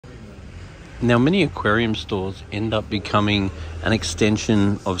Now, many aquarium stores end up becoming an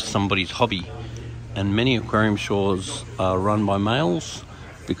extension of somebody's hobby, and many aquarium stores are run by males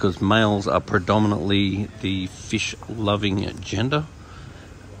because males are predominantly the fish-loving gender.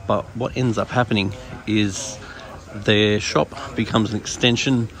 But what ends up happening is their shop becomes an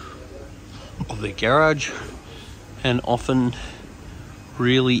extension of their garage, and often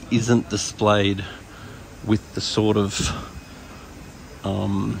really isn't displayed with the sort of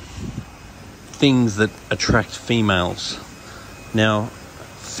things that attract females. Now,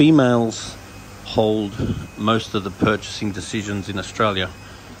 females hold most of the purchasing decisions in Australia.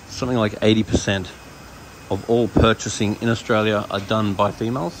 Something like 80% of all purchasing in Australia are done by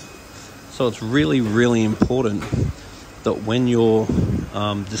females. So it's really, really important that when you're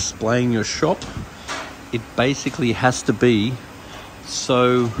displaying your shop, it basically has to be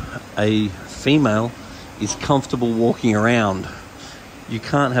so a female is comfortable walking around. You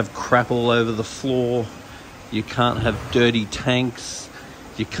can't have crap all over the floor. You can't have dirty tanks.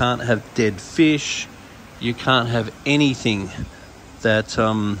 You can't have dead fish. You can't have anything that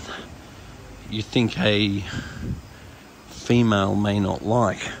you think a female may not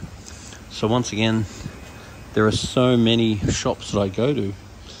like. So once again, there are so many shops that I go to,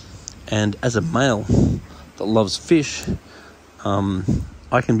 and as a male that loves fish,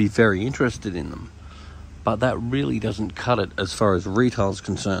 I can be very interested in them. But that really doesn't cut it as far as retail is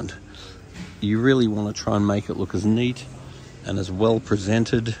concerned. You really want to try and make it look as neat and as well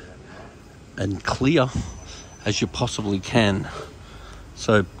presented and clear as you possibly can.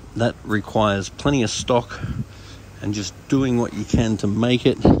 So that requires plenty of stock and just doing what you can to make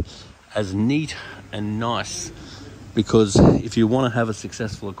it as neat and nice. Because if you want to have a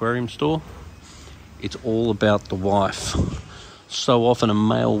successful aquarium store, it's all about the wife. So often a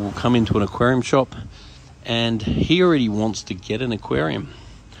male will come into an aquarium shop and he already wants to get an aquarium.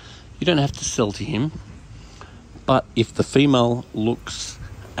 You don't have to sell to him, but if the female looks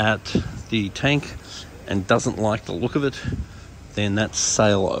at the tank and doesn't like the look of it, then that's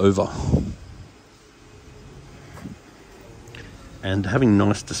sale over. And having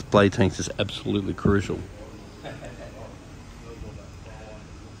nice display tanks is absolutely crucial,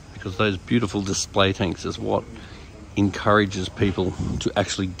 because those beautiful display tanks is what encourages people to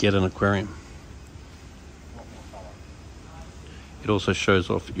actually get an aquarium. It also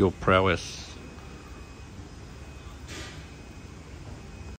shows off your prowess.